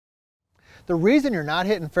The reason you're not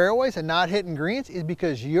hitting fairways and not hitting greens is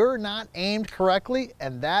because you're not aimed correctly,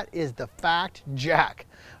 and that is the fact, Jack.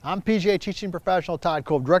 I'm PGA teaching professional Todd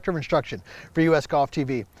Kolb, Director of Instruction for US Golf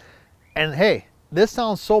TV. And hey, this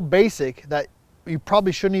sounds so basic that you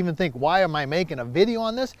probably shouldn't even think, why am I making a video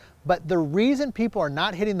on this? But the reason people are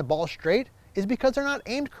not hitting the ball straight is because they're not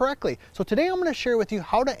aimed correctly. So today I'm going to share with you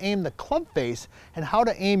how to aim the club face and how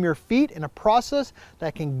to aim your feet in a process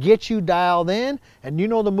that can get you dialed in. And you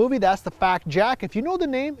know the movie, that's The Fact, Jack. If you know the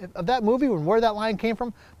name of that movie and where that line came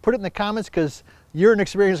from, put it in the comments, because you're an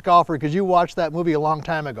experienced golfer, because you watched that movie a long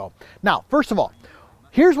time ago. Now, first of all,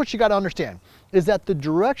 here's what you got to understand, is that the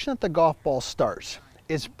direction that the golf ball starts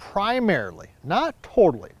is primarily, not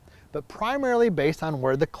totally, but primarily based on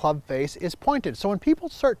where the club face is pointed. So when people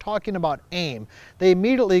start talking about aim, they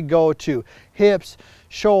immediately go to hips,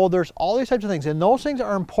 shoulders, all these types of things, and those things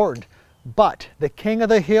are important. But the king of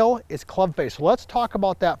the hill is club face. So let's talk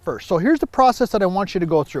about that first. So here's the process that I want you to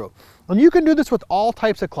go through. And you can do this with all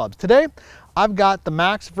types of clubs. Today, I've got the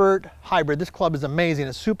MaxVert Hybrid. This club is amazing,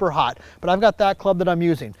 it's super hot, but I've got that club that I'm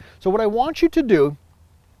using. So what I want you to do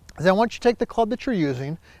is I want you to take the club that you're using,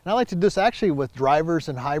 and I like to do this actually with drivers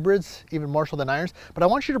and hybrids, even more so than irons, but I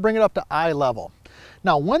want you to bring it up to eye level.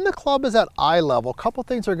 Now, when the club is at eye level, a couple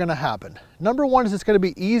things are gonna happen. Number one is it's gonna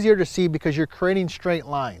be easier to see because you're creating straight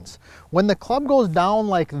lines. When the club goes down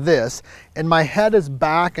like this, and my head is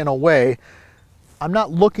back and away, I'm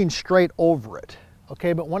not looking straight over it,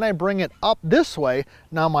 okay? But when I bring it up this way,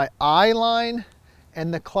 now my eye line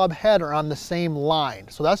and the club head are on the same line.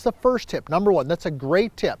 So that's the first tip, number one. That's a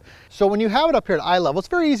great tip. So when you have it up here at eye level, it's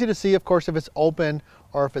very easy to see, of course, if it's open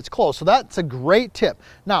or if it's closed. So that's a great tip.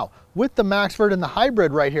 Now, with the MaxVert and the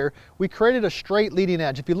hybrid right here, we created a straight leading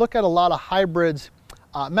edge. If you look at a lot of hybrids,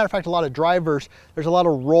 matter of fact, a lot of drivers, there's a lot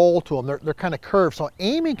of roll to them. They're kind of curved, so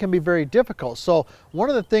aiming can be very difficult. So one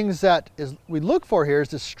of the things that we look for here is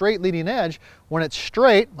this straight leading edge. When it's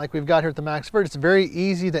straight, like we've got here at the MaxVert, it's very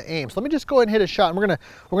easy to aim. So let me just go ahead and hit a shot, and we're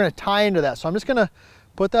gonna tie into that. So I'm just gonna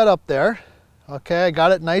put that up there. Okay, I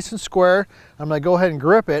got it nice and square. I'm gonna go ahead and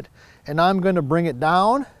grip it, and I'm gonna bring it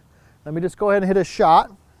down. Let me just go ahead and hit a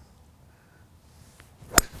shot.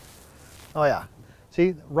 Oh yeah.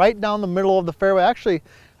 See, right down the middle of the fairway. Actually,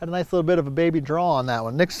 had a nice little bit of a baby draw on that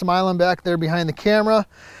one. Nick's smiling back there behind the camera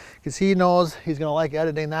because he knows he's gonna like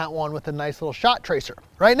editing that one with a nice little shot tracer.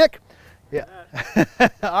 Right, Nick? Yeah.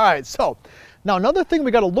 All right, so now another thing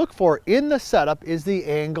we gotta look for in the setup is the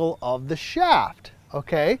angle of the shaft,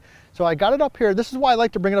 okay? So I got it up here. This is why I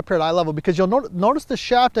like to bring it up here at eye level, because you'll notice the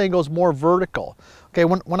shaft angle is more vertical. Okay,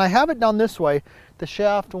 when I have it down this way, the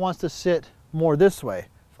shaft wants to sit more this way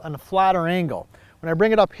on a flatter angle. When I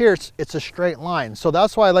bring it up here, it's a straight line. So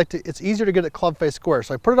that's why I like to, it's easier to get it club face square.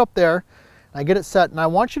 So I put it up there, and I get it set, and I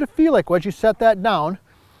want you to feel like once you set that down,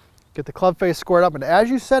 get the club face squared up, and as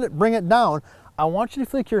you set it, bring it down, I want you to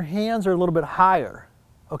feel like your hands are a little bit higher.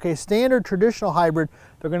 Okay, standard traditional hybrid,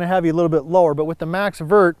 they're gonna have you a little bit lower, but with the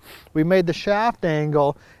MaxVert, we made the shaft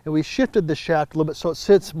angle, and we shifted the shaft a little bit so it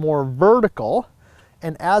sits more vertical,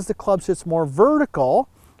 and as the club sits more vertical,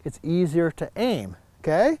 it's easier to aim,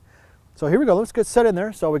 okay? So here we go, let's get set in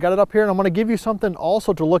there. So we got it up here, and I'm gonna give you something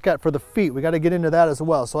also to look at for the feet. We gotta get into that as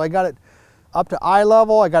well. So I got it up to eye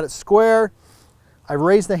level, I got it square. I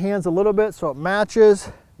raised the hands a little bit so it matches.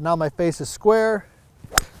 Now my face is square.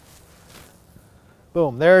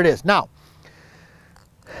 Boom, there it is. Now,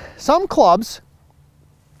 some clubs,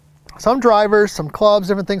 some drivers, some clubs,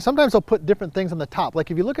 different things, sometimes they'll put different things on the top.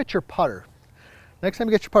 Like if you look at your putter, next time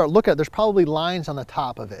you get your putter, look at it, there's probably lines on the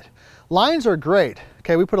top of it. Lines are great.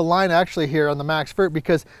 Okay, we put a line actually here on the MaxVert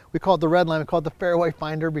because we call it the red line, we call it the fairway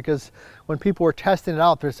finder, because when people were testing it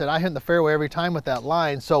out, they said, I hit the fairway every time with that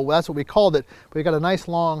line. So that's what we called it. But we got a nice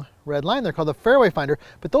long red line there called the fairway finder.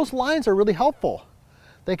 But those lines are really helpful.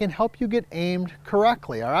 They can help you get aimed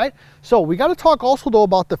correctly, all right? So we got to talk also though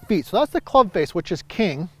about the feet. So that's the club face, which is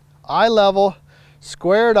king, eye level,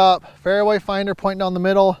 squared up, fairway finder pointing down the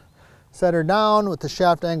middle, set her down with the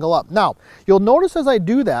shaft angle up. Now, you'll notice as I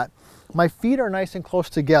do that, my feet are nice and close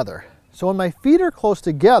together. So when my feet are close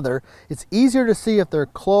together, it's easier to see if they're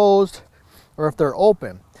closed or if they're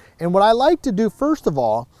open. And what I like to do first of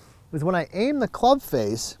all is when I aim the club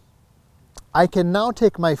face, I can now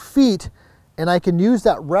take my feet and I can use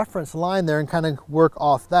that reference line there and kind of work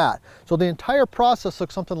off that. So the entire process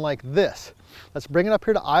looks something like this. Let's bring it up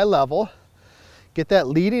here to eye level, get that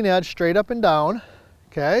leading edge straight up and down,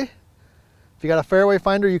 okay? If you got a fairway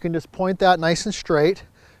finder, you can just point that nice and straight.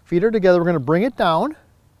 Feet are together, we're gonna bring it down,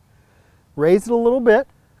 raise it a little bit,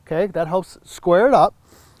 okay? That helps square it up.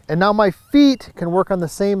 And now my feet can work on the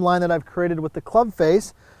same line that I've created with the club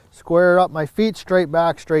face. Square up my feet, straight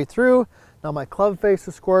back, straight through. Now my club face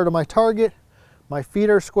is square to my target, my feet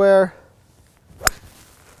are square.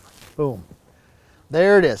 Boom.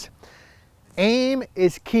 There it is. Aim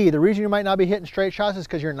is key. The reason you might not be hitting straight shots is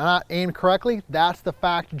because you're not aimed correctly. That's the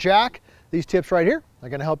fact, Jack. These tips right here are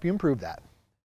going to help you improve that.